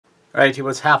Alright,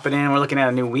 what's happening? We're looking at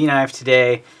a new WE knife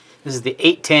today. This is the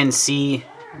 810C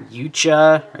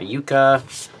Yucha, or Yucha.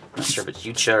 I'm not sure if it's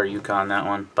Yucha or Yucha on that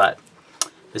one, but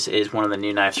this is one of the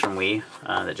new knives from WE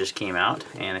that just came out,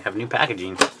 and they have new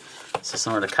packaging. So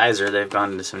similar to Kaiser, they've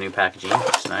gone into some new packaging,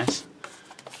 which is nice.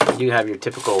 You do have your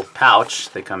typical pouch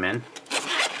they come in,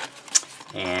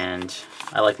 and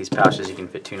I like these pouches. You can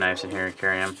fit 2 knives in here and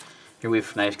carry them. Your WE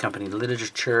Knives Company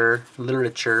literature,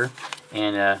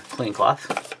 and clean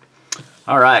cloth.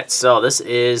 Alright, so this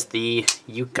is the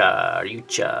Yucha, or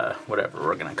Yucha, whatever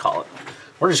we're going to call it.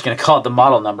 We're just going to call it the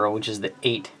model number, which is the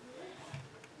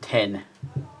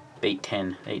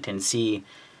 810C,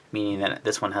 meaning that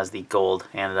this one has the gold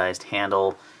anodized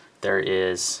handle. There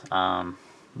is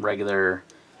regular,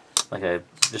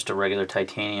 just a regular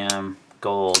titanium,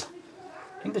 gold.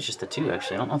 I think there's just the 2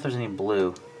 actually. I don't know if there's any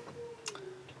blue.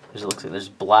 It looks like there's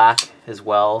black as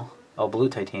well. Oh, blue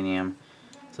titanium.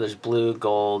 So there's blue,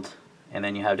 gold, and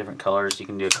then you have different colors. You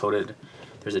can do a coated.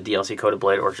 There's a DLC coated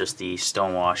blade or just the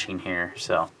stone washing here.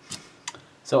 So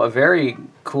a very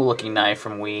cool looking knife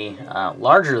from WE.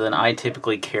 Larger than I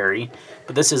typically carry,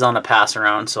 but this is on a pass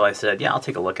around. So I said, yeah, I'll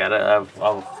take a look at it. I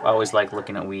always like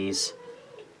looking at WE's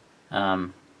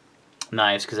knives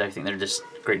because I think they're just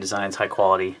great designs, high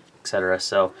quality, etc.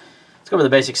 So let's go over the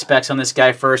basic specs on this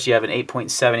guy first. You have an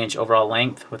 8.7 inch overall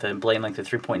length with a blade length of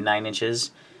 3.9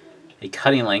 inches. A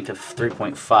cutting length of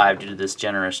 3.5 due to this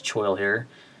generous choil here.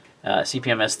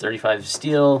 CPMS 35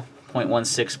 steel,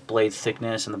 0.16 blade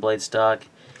thickness in the blade stock.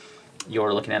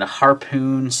 You're looking at a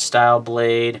harpoon style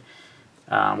blade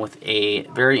with a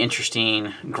very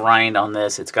interesting grind on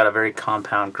this. It's got a very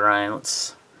compound grind.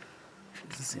 Let's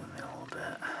zoom in a little bit.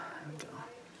 There we go.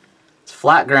 It's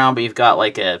flat ground, but you've got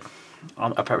like up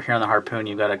here on the harpoon,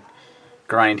 you've got a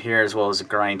grind here as well as a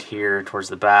grind here towards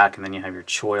the back, and then you have your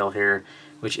choil here,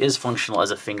 which is functional as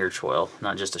a finger choil,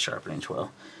 not just a sharpening choil.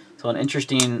 So an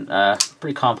interesting,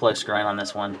 pretty complex grind on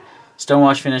this one.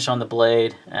 Stonewash finish on the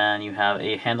blade, and you have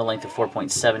a handle length of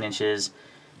 4.7 inches,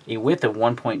 a width of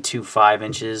 1.25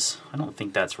 inches. I don't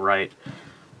think that's right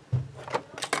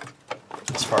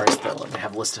as far as what they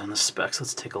have listed on the specs.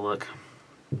 Let's take a look.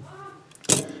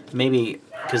 Maybe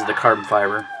because of the carbon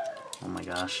fiber. Oh my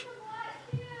gosh.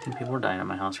 I think people are dying at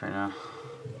my house right now.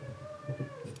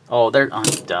 Oh, duh,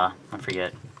 I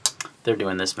forget. They're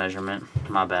doing this measurement.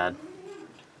 My bad.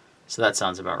 So that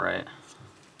sounds about right.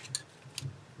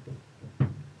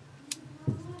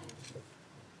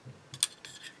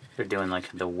 They're doing like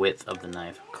the width of the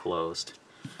knife closed.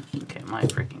 Okay, my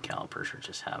freaking calipers are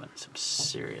just having some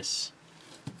serious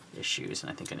issues,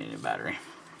 and I think I need a new battery.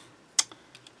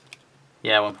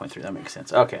 Yeah, 1.3, that makes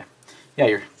sense. Okay. Yeah,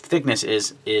 your thickness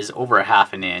is over a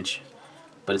 ½ inch.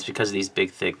 But it's because of these big,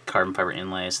 thick carbon fiber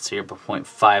inlays. So you're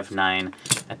 0.59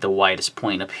 at the widest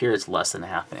point. Up here, it's less than a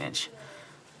 ½ inch.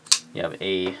 You have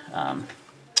a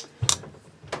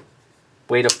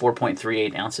weight of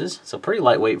 4.38 ounces, so pretty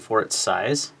lightweight for its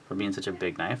size, for being such a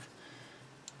big knife.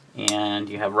 And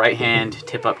you have right hand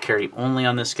tip-up carry only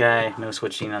on this guy. No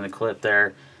switching on the clip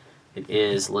there. It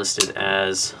is listed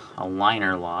as a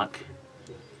liner lock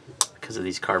because of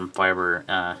these carbon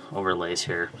fiber overlays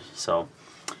here. So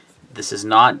this is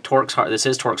not Torx. This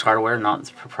is Torx hardware,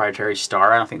 not proprietary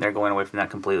Star. I don't think they're going away from that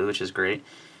completely, which is great.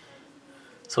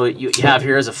 So what you have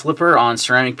here is a flipper on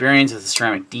ceramic bearings with a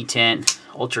ceramic detent,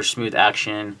 ultra smooth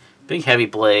action, big heavy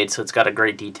blade, so it's got a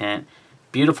great detent.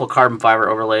 Beautiful carbon fiber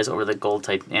overlays over the gold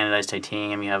anodized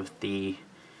titanium. You have the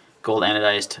gold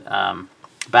anodized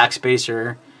back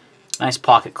spacer, nice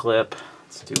pocket clip.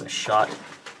 Let's do a shot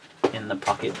in the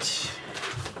pocket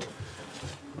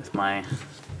with my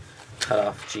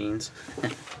cut-off jeans. They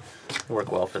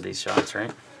work well for these shots, right?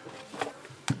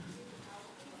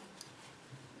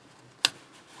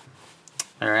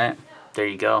 Alright, there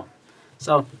you go.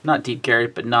 So, not deep carry,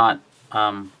 but not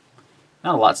a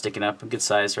lot sticking up. A good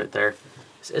size right there.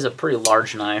 This is a pretty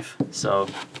large knife, so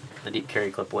the deep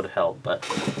carry clip would have helped, but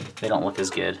they don't look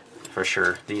as good for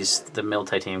sure. The milled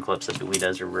titanium clips that WE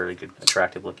does are really good,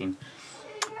 attractive looking.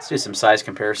 Let's do some size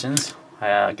comparisons.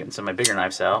 Getting some of my bigger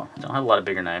knives out. I don't have a lot of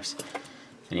bigger knives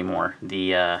anymore.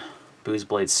 The Booz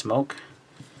Blade Smoke.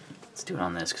 Let's do it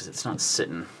on this because it's not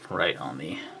sitting right on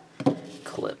the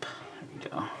clip. There we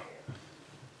go.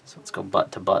 So let's go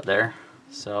butt to butt there.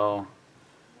 So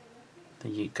the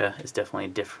Yucha is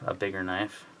definitely a bigger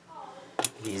knife.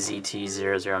 The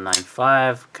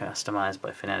ZT0095, customized by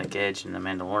Fanatic Edge and the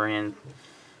Mandalorian.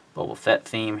 Boba Fett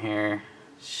theme here.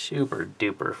 Super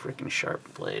duper freaking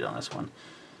sharp blade on this one.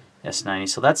 S90.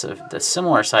 So that's a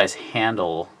similar size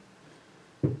handle,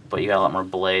 but you got a lot more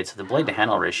blade. So the blade to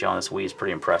handle ratio on this WE is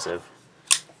pretty impressive.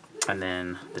 And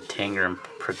then the Tangram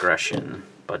progression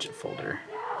budget folder.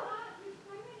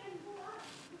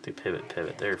 They pivot.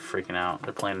 They're freaking out.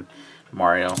 They're playing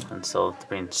Mario, and so it's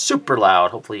being super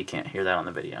loud. Hopefully you can't hear that on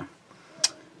the video.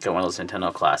 Got one of those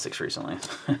Nintendo Classics recently.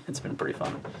 It's been pretty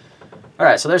fun.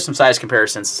 Alright, so there's some size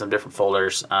comparisons to some different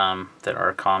folders that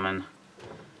are common.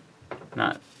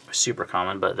 Not super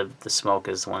common, but the Smoke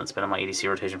is the one that's been on my EDC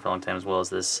rotation for a long time, as well as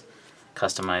this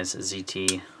customized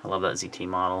ZT. I love that ZT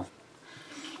model.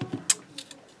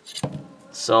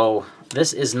 So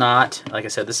this is not, like I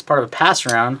said, this is part of a pass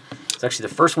around. It's actually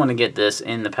the first one to get this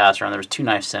in the pass around. There was 2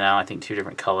 knives sent out, I think 2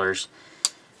 different colors.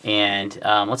 And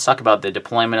let's talk about the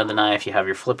deployment of the knife. You have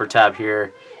your flipper tab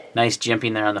here. Nice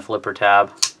jimping there on the flipper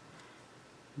tab.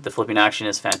 The flipping action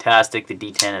is fantastic. The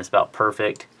D10 is about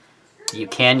perfect. You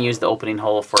can use the opening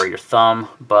hole for your thumb,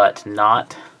 but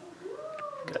not.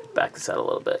 Gotta back this out a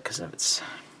little bit because if it's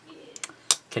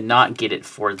cannot get it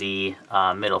for the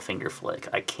middle finger flick.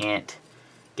 I can't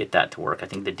get that to work. I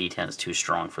think the D10 is too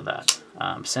strong for that.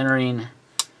 Centering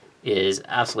is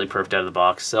absolutely perfect out of the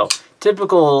box. So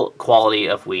typical quality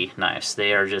of WE knives.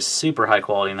 They are just super high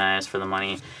quality knives for the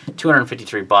money.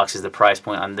 $253 is the price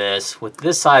point on this. With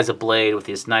this size of blade, with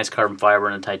this nice carbon fiber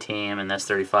and the titanium and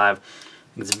S35,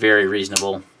 it's very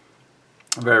reasonable.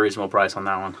 A very reasonable price on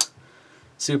that one.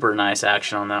 Super nice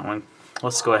action on that one.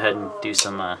 Let's go ahead and do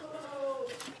some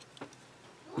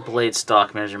blade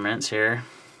stock measurements here.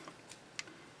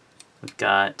 We've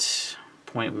got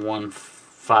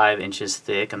 0.15 inches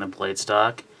thick on the blade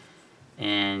stock.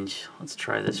 And let's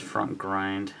try this front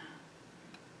grind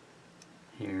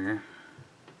here.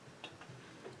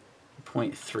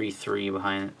 0.33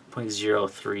 behind,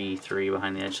 0.033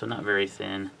 behind the edge, so not very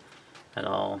thin at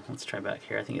all. Let's try back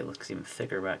here. I think it looks even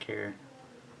thicker back here.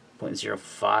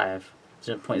 0.05,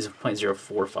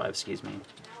 0.045, excuse me.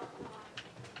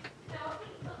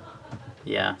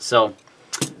 Yeah, so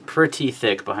pretty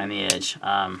thick behind the edge.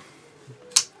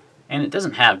 And it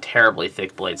doesn't have terribly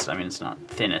thick blades. I mean, it's not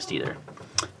thinnest either.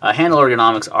 Handle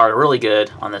ergonomics are really good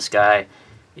on this guy.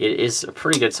 It is a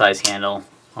pretty good size handle,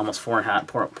 almost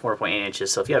 4.8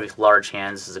 inches. So if you have large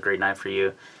hands, this is a great knife for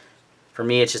you. For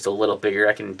me, it's just a little bigger.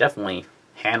 I can definitely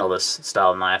handle this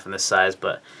style of knife and this size,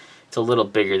 but it's a little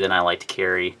bigger than I like to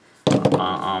carry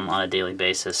on a daily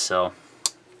basis. So,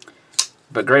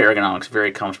 but great ergonomics,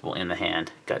 very comfortable in the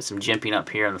hand. Got some jimping up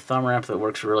here on the thumb ramp that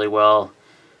works really well.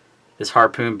 This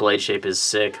harpoon blade shape is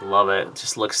sick. Love it. It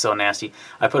just looks so nasty.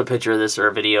 I put a picture of this or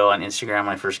a video on Instagram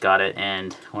when I first got it,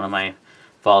 and one of my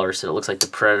followers said it looks like the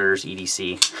Predator's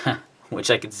EDC,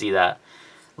 which I could see that.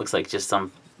 Looks like just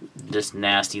some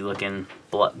nasty looking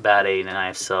bad A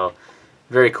knife. So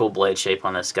very cool blade shape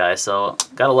on this guy. So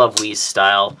gotta love WE's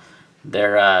style.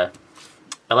 They're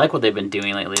I like what they've been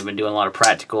doing lately. They've been doing a lot of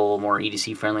practical, more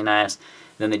EDC friendly knives.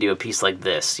 Then they do a piece like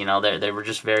this. You know, they were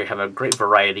just have a great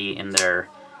variety in their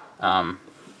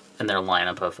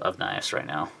lineup of knives right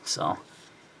now. So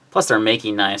plus they're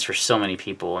making knives for so many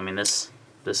people. I mean, this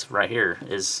right here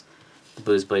is the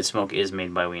Blues Blade Smoke is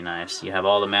made by WE Knives. You have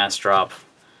all the Mass Drop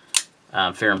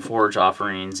Fair and Forge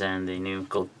offerings and the new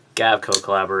Gavco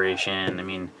collaboration. I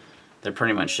mean, they're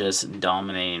pretty much just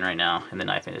dominating right now in the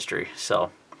knife industry.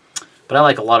 So, but I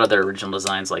like a lot of their original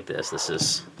designs like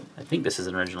this. I think this is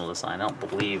an original design. I don't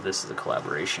believe this is a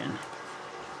collaboration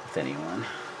with anyone.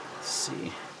 Let's see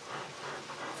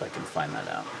if I can find that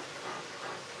out.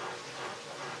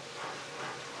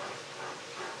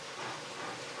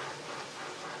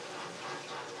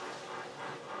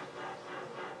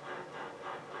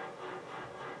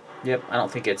 Yep, I don't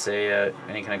think it's any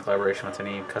kind of collaboration with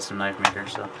any custom knife maker,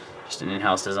 so just an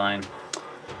in-house design.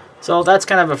 So that's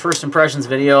kind of a first impressions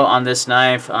video on this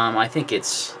knife. I think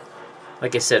it's,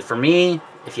 like I said, for me,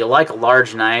 if you like a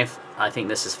large knife, I think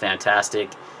this is fantastic.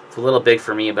 It's a little big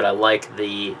for me, but I like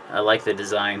the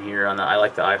design here. I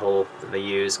like the eye hole that they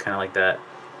use, kind of like that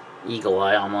eagle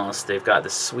eye almost. They've got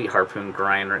this sweet harpoon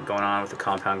grind going on with the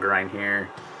compound grind here.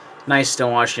 Nice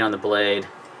stone washing on the blade.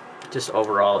 Just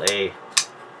overall a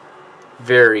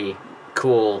very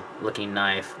cool looking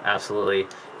knife, absolutely.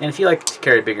 And if you like to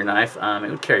carry a bigger knife, it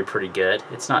would carry pretty good.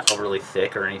 It's not overly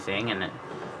thick or anything, and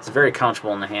it's very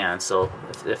comfortable in the hand. So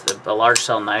if a large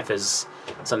style knife is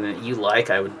something that you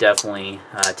like, I would definitely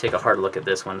take a hard look at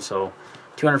this one. So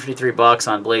 $253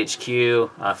 on Blade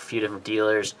HQ, a few different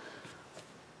dealers.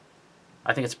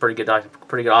 I think it's a pretty good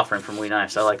offering from WE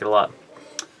Knives. I like it a lot.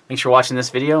 Thanks for watching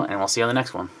this video, and we'll see you on the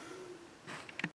next one.